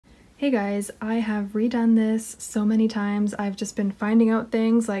Hey guys, I have redone this so many times. I've just been finding out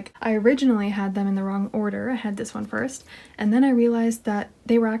things. Like, I originally had them in the wrong order. I had this one first, and then I realized that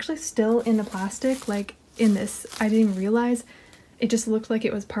they were actually still in the plastic, like in this. I didn't realize. It just looked like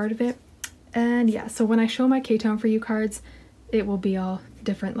it was part of it. And yeah, so when I show my K-Town For You cards, it will be all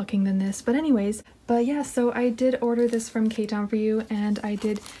different looking than this. But anyways, yeah, so I did order this from K-Town For You, and I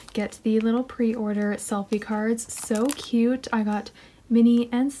did get the little pre-order selfie cards. So cute. I got Minnie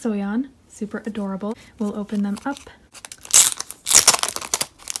and Soyeon, super adorable. We'll open them up.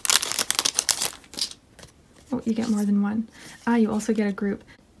 Oh, you get more than one. You also get a group.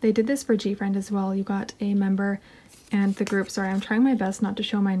 They did this for G-Friend as well. You got a member and the group. Sorry, I'm trying my best not to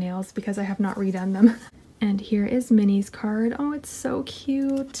show my nails because I have not redone them. And here is Minnie's card. Oh, it's so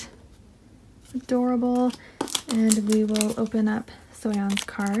cute. Adorable. And we will open up Soyeon's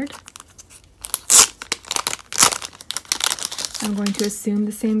card. I'm going to assume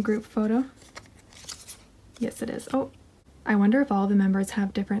the same group photo. Yes, it is. Oh, I wonder if all the members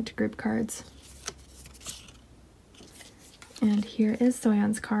have different group cards. And here is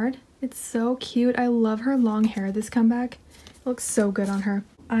Soyeon's card. It's so cute. I love her long hair this comeback. It looks so good on her.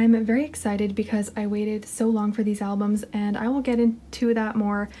 I'm very excited because I waited so long for these albums, and I will get into that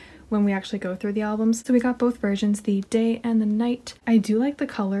more when we actually go through the albums. So we got both versions, the day and the night. I do like the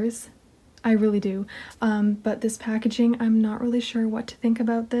colors. I really do, but this packaging, I'm not really sure what to think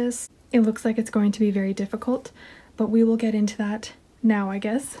about this. It looks like it's going to be very difficult, but we will get into that now, I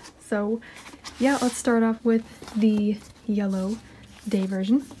guess. So yeah, let's start off with the yellow day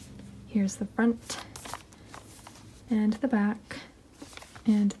version. Here's the front and the back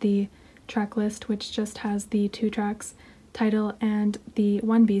and the track list, which just has the 2 tracks, title, and the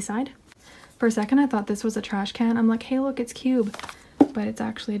 1 B-side. For a second I thought this was a trash can. I'm like, hey look, it's Cube. But it's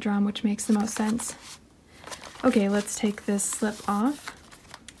actually a drum, which makes the most sense. Okay, let's take this slip off.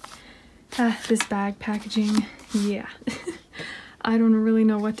 This bag packaging, yeah. I don't really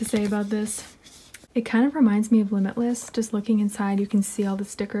know what to say about this. It kind of reminds me of Limitless. Just looking inside, you can see all the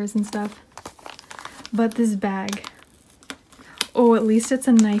stickers and stuff. But this bag, oh, at least it's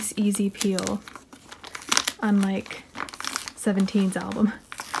a nice, easy peel. Unlike 17's album.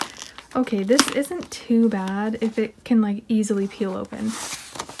 Okay, this isn't too bad if it can like easily peel open.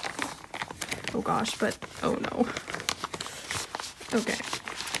 Oh gosh, but oh no. Okay.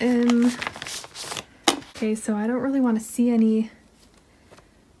 Okay, so I don't really want to see any.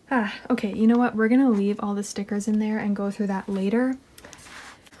 Okay, you know what? We're gonna leave all the stickers in there and go through that later.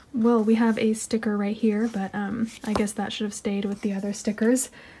 Well, we have a sticker right here, but I guess that should have stayed with the other stickers.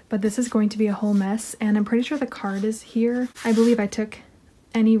 But this is going to be a whole mess, and I'm pretty sure the card is here. I believe I took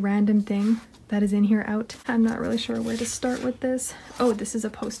any random thing that is in here out. I'm not really sure where to start with this. Oh, this is a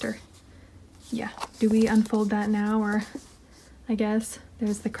poster. Yeah, do we unfold that now, or I guess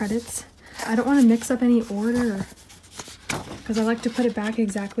there's the credits. I don't want to mix up any order because I like to put it back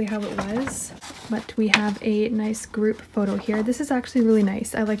exactly how it was. But we have a nice group photo here. This is actually really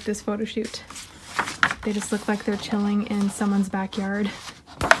nice. I like this photo shoot. They just look like they're chilling in someone's backyard.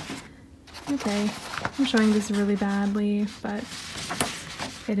 Okay, I'm showing this really badly, but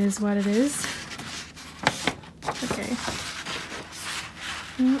it is what it is. Okay.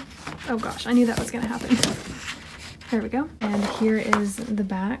 Oh gosh, I knew that was gonna happen. There we go. And here is the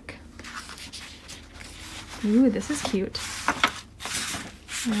back. Ooh, this is cute.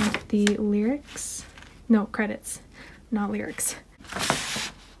 And the lyrics. No, credits, not lyrics.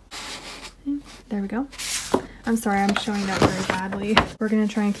 There we go. I'm sorry, I'm showing that very badly. We're gonna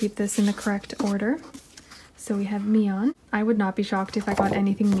try and keep this in the correct order. So we have Mion. I would not be shocked if I got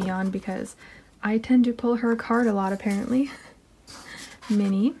anything Mion because I tend to pull her card a lot apparently.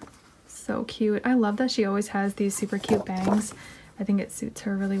 Minnie, so cute. I love that she always has these super cute bangs. I think it suits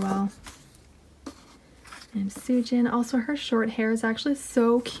her really well. And Soojin, also her short hair is actually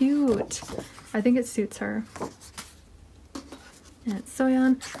so cute. I think it suits her. And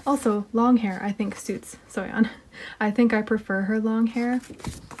Soyeon, also long hair I think suits Soyeon. I think I prefer her long hair.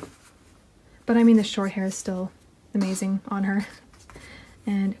 But I mean, the short hair is still amazing on her.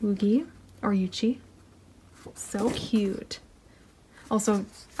 And Ugi, or Yuchi. So cute. Also,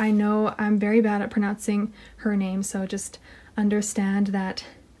 I know I'm very bad at pronouncing her name, so just understand that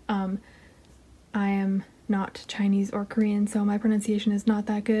I am not Chinese or Korean, so my pronunciation is not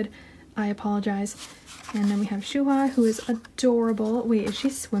that good. I apologize. And then we have Shuhwa, who is adorable. Wait, is she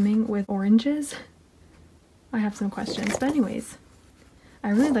swimming with oranges? I have some questions, but anyways. I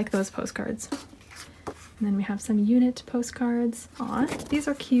really like those postcards. And then we have some unit postcards. Aw, these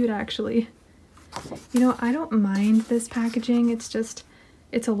are cute actually. You know, I don't mind this packaging. It's just,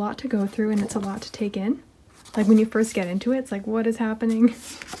 it's a lot to go through and it's a lot to take in. Like when you first get into it, it's like, what is happening?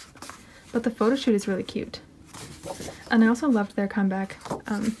 but the photo shoot is really cute. And I also loved their comeback.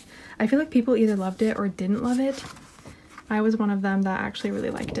 I feel like people either loved it or didn't love it. I was one of them that actually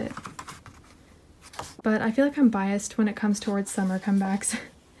really liked it. But I feel like I'm biased when it comes towards summer comebacks.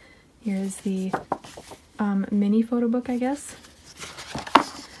 Here's the mini photo book, I guess.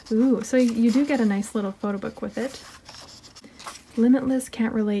 Ooh, so you do get a nice little photo book with it. Limitless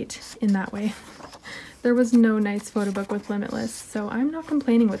can't relate in that way. There was no nice photo book with Limitless, so I'm not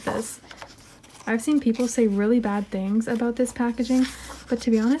complaining with this. I've seen people say really bad things about this packaging, but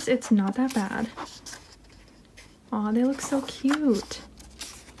to be honest, it's not that bad. Aw, they look so cute.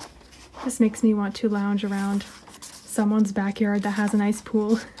 This makes me want to lounge around someone's backyard that has a nice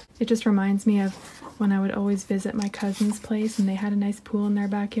pool. It just reminds me of when I would always visit my cousin's place and they had a nice pool in their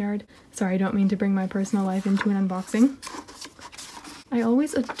backyard. Sorry, I don't mean to bring my personal life into an unboxing. I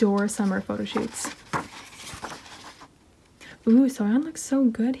always adore summer photo shoots. Ooh, Soyeon looks so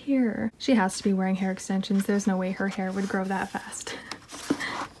good here. She has to be wearing hair extensions. There's no way her hair would grow that fast.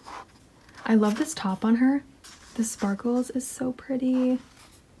 I love this top on her. The sparkles is so pretty.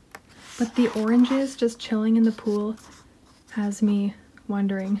 But the oranges just chilling in the pool has me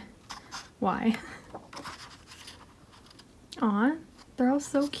wondering why. Aw, they're all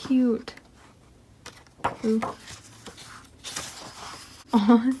so cute. Ooh.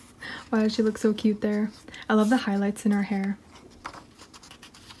 Aw, why does she look so cute there? I love the highlights in her hair.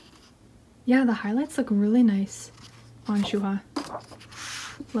 Yeah, the highlights look really nice on Shuha.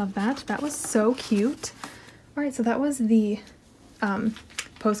 Love that. That was so cute. Alright, so that was the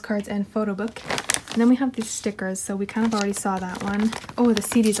postcards and photo book. And then we have these stickers, so we kind of already saw that one. Oh, the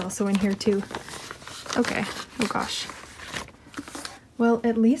CD's also in here too. Okay. Oh gosh. Well,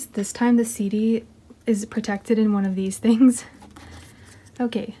 at least this time the CD is protected in one of these things.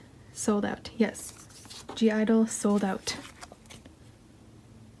 Okay, sold out. Yes. GI-DLE sold out.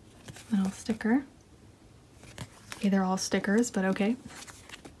 Little sticker. Okay, they're all stickers, but okay.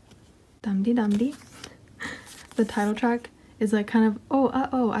 DUMDi DUMDi. The title track is like kind of, oh,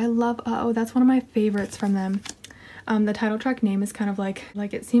 uh-oh, I love uh-oh. That's one of my favorites from them. The title track name is kind of like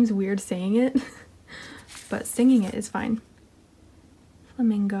it seems weird saying it, but singing it is fine.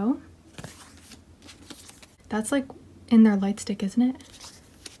 Flamingo. That's like in their light stick, isn't it?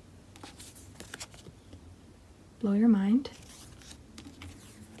 Blow your mind.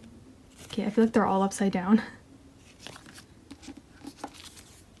 Okay, I feel like they're all upside down.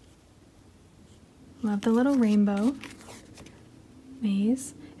 Love the little rainbow.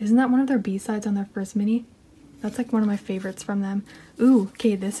 Maze. Isn't that one of their B-sides on their first mini? That's like one of my favorites from them. Ooh,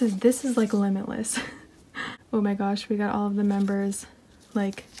 okay, this is like Limitless. Oh my gosh, we got all of the members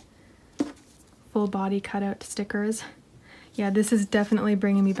like full body cutout stickers. Yeah, this is definitely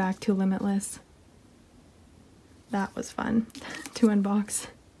bringing me back to Limitless. That was fun to unbox.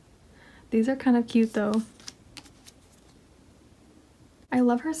 These are kind of cute though. I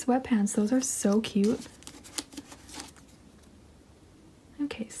love her sweatpants. Those are so cute.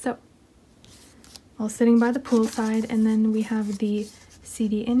 Okay, so all sitting by the poolside, and then we have the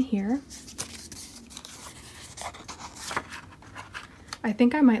CD in here. I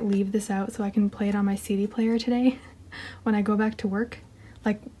think I might leave this out so I can play it on my CD player today when I go back to work.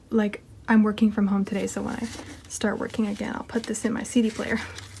 Like I'm working from home today, so when I start working again, I'll put this in my CD player.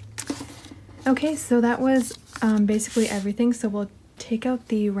 Okay, so that was basically everything. So we'll take out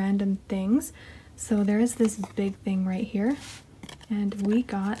the random things. So there is this big thing right here, and we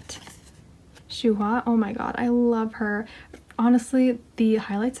got Shuha. Oh my god, I love her. Honestly, the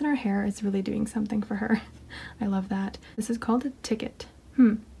highlights in her hair is really doing something for her. I love that. This is called a ticket.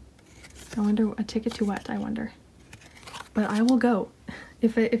 I wonder, a ticket to what, I wonder. But I will go.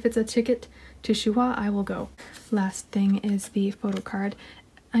 If it's a ticket to Shuha, I will go. Last thing is the photo card.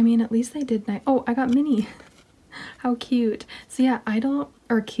 I mean, at least they did nice. Oh, I got mini. How cute. So yeah, I-DLE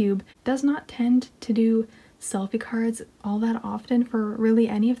or Cube does not tend to do selfie cards all that often for really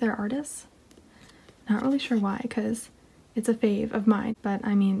any of their artists. Not really sure why, because it's a fave of mine, but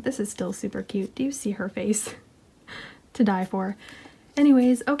I mean, this is still super cute. Do you see her face? To die for.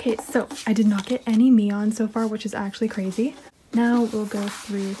 Anyways, okay, so I did not get any Mion so far, which is actually crazy. Now we'll go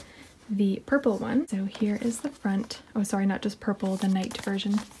through the purple one. So here is the front. Oh, sorry, not just purple, the night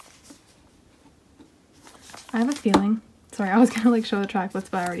version. I have a feeling, sorry, I was gonna like show the track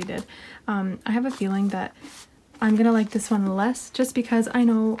list, but I already did. I have a feeling that I'm gonna like this one less just because I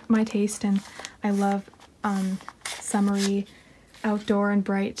know my taste and I love summery, outdoor and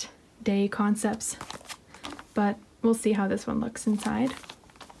bright day concepts. But we'll see how this one looks inside.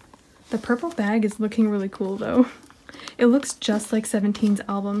 The purple bag is looking really cool though. It looks just like 17's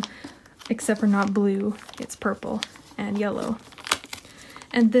album, except for not blue, it's purple and yellow.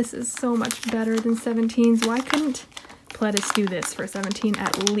 And this is so much better than 17's. Why couldn't Pledis do this for 17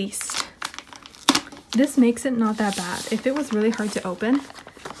 at least? This makes it not that bad. If it was really hard to open,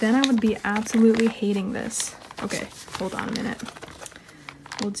 then I would be absolutely hating this. Okay, hold on a minute.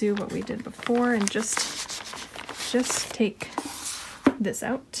 We'll do what we did before and just take this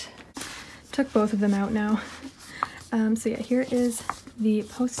out. Took both of them out now. So yeah, here is the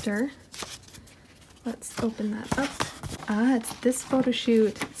poster. Let's open that up. Ah, it's this photo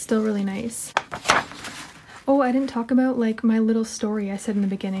shoot. Still really nice. Oh, I didn't talk about like my little story I said in the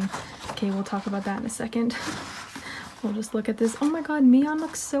beginning. Okay, we'll talk about that in a second. We'll just look at this. Oh my god, Mion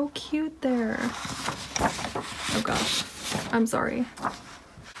looks so cute there. Oh gosh, I'm sorry.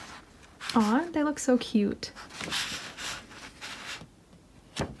 Aw, they look so cute.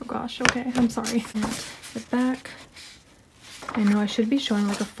 Oh gosh, okay, I'm sorry. And the back. I know I should be showing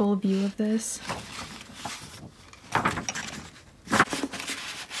like a full view of this.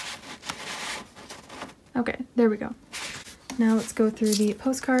 Okay, there we go. Now let's go through the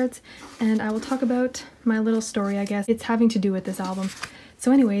postcards and I will talk about my little story, I guess. It's having to do with this album.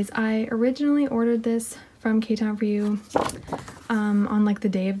 So anyways, I originally ordered this from K-Town For You on like the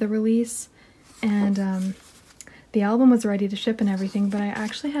day of the release, and the album was ready to ship and everything, but I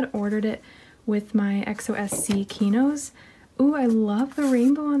actually had ordered it with my XOSC Kinos. Ooh, I love the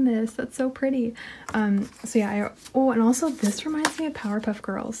rainbow on this. That's so pretty. So yeah, oh, and also this reminds me of Powerpuff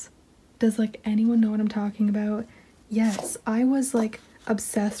Girls. Does like anyone know what I'm talking about? Yes, I was like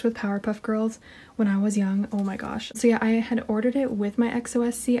obsessed with Powerpuff Girls when I was young. Oh my gosh. So yeah, I had ordered it with my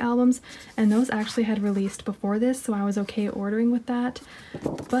XOSC albums, and those actually had released before this, so I was okay ordering with that.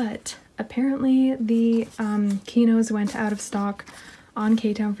 But apparently the Kinos went out of stock on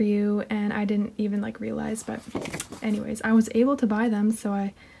K-Town For You, and I didn't even like realize, but anyways, I was able to buy them, so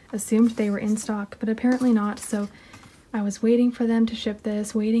I assumed they were in stock, but apparently not. So I was waiting for them to ship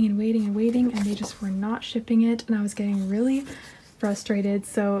this, waiting and waiting and waiting, and they just were not shipping it, and I was getting really frustrated.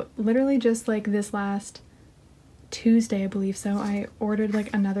 So literally just like this last Tuesday, I believe so, I ordered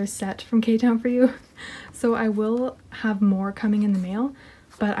like another set from K-Town For You. So I will have more coming in the mail,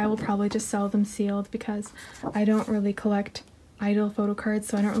 but I will probably just sell them sealed because I don't really collect I-DLE photo cards,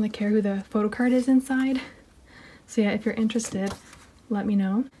 so I don't really care who the photo card is inside. So yeah, if you're interested, let me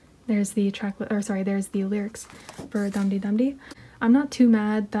know. There's the there's the lyrics for DUMDi DUMDi. I'm not too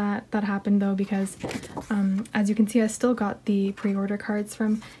mad that that happened though, because as you can see, I still got the pre-order cards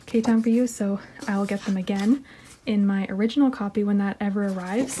from K-Town For You, so I'll get them again in my original copy when that ever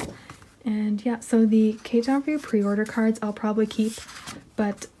arrives. And yeah, so the K-Town For You pre-order cards I'll probably keep,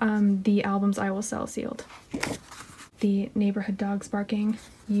 but the albums I will sell sealed. The neighborhood dog's barking.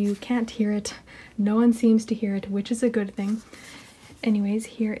 You can't hear it. No one seems to hear it, which is a good thing. Anyways,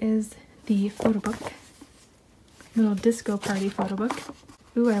 here is the photo book. Little disco party photo book.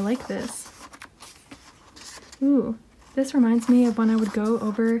 Ooh, I like this. Ooh, this reminds me of when I would go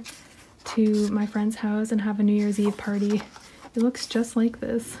over to my friend's house and have a New Year's Eve party. It looks just like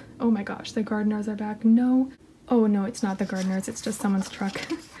this. Oh my gosh, the gardeners are back. No. Oh no, it's not the gardeners, it's just someone's truck.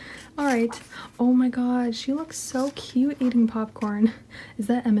 Alright. Oh my god, she looks so cute eating popcorn. Is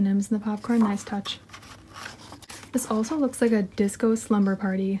that M&M's in the popcorn? Nice touch. This also looks like a disco slumber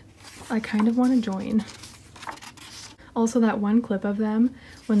party. I kind of want to join. Also, that one clip of them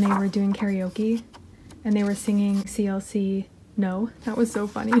when they were doing karaoke and they were singing CLC No, that was so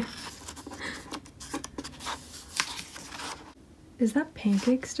funny. Is that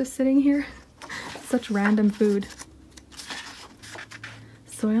pancakes just sitting here? Such random food.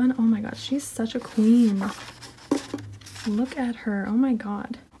 Soyeon, oh my god, she's such a queen. Look at her, oh my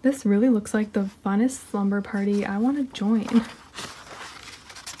god. This really looks like the funnest slumber party. I want to join.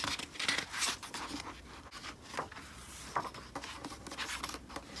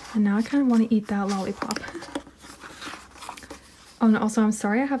 And now I kind of want to eat that lollipop. Oh, and also I'm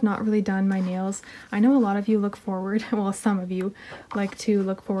sorry I have not really done my nails. I know a lot of you look forward, well, some of you like to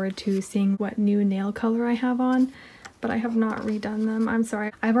look forward to seeing what new nail color I have on, but I have not redone them. I'm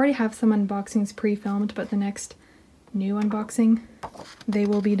sorry. I've already have some unboxings pre-filmed, but the next new unboxing, they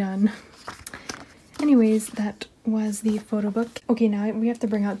will be done. Anyways, that was the photo book. Okay, now we have to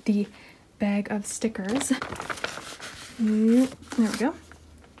bring out the bag of stickers. There we go.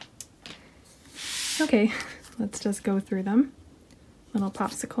 Okay, let's just go through them. Little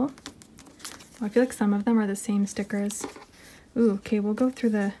popsicle. Oh, I feel like some of them are the same stickers. Ooh, okay, we'll go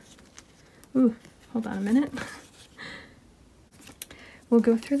through the... Ooh, hold on a minute. We'll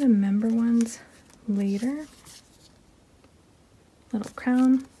go through the member ones later. Little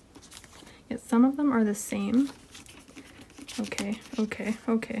crown. Yeah, some of them are the same. Okay, okay,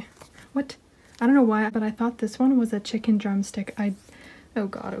 okay. What? I don't know why, but I thought this one was a chicken drumstick. I Oh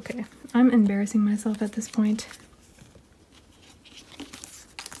god, okay. I'm embarrassing myself at this point.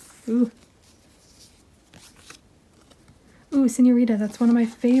 Ooh. Ooh, Senorita, that's one of my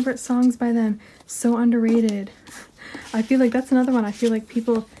favorite songs by them. So underrated. I feel like that's another one. I feel like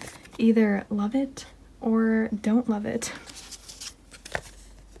people either love it or don't love it.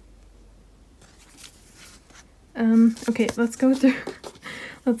 Okay, let's go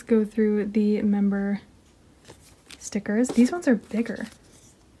through the member stickers. These ones are bigger,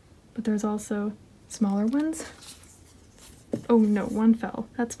 but there's also smaller ones. Oh no, one fell.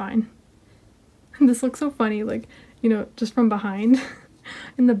 That's fine. This looks so funny, like, you know, just from behind.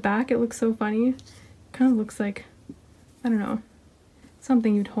 In the back, it looks so funny. Kind of looks like, I don't know,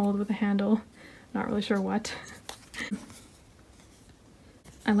 something you'd hold with a handle. Not really sure what.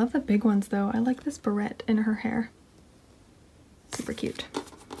 I love the big ones though. I like this barrette in her hair. Super cute.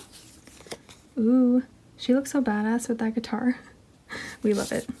 Ooh, she looks so badass with that guitar. We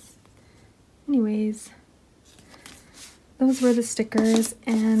love it. Anyways, those were the stickers,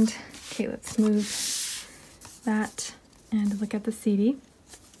 and okay, let's move that and look at the CD.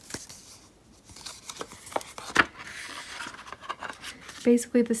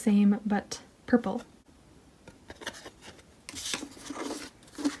 Basically the same, but purple.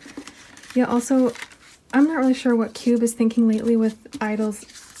 Yeah, also, I'm not really sure what Cube is thinking lately with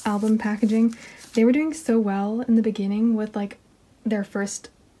I-DLE's album packaging. They were doing so well in the beginning with like their first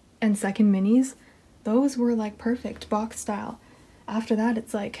and second minis. Those were like perfect box style. After that,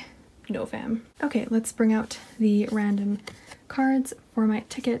 it's like, no fam. Okay, let's bring out the random cards. For my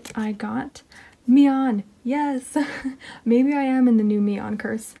ticket, I got Mion. Yes! Maybe I am in the new Mion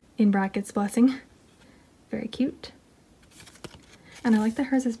curse. In brackets, blessing. Very cute. And I like that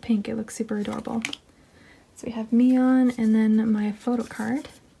hers is pink. It looks super adorable. So we have Mion, and then my photo card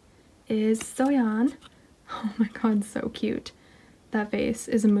is Soyeon. Oh my god, so cute. That face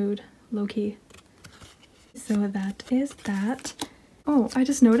is a mood, low-key. So that is that. Oh, I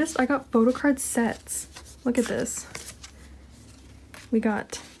just noticed I got photo card sets. Look at this. We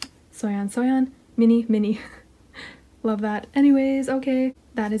got Soyeon, Minnie. Love that. Anyways, okay.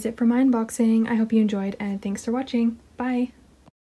 That is it for my unboxing. I hope you enjoyed, and thanks for watching. Bye!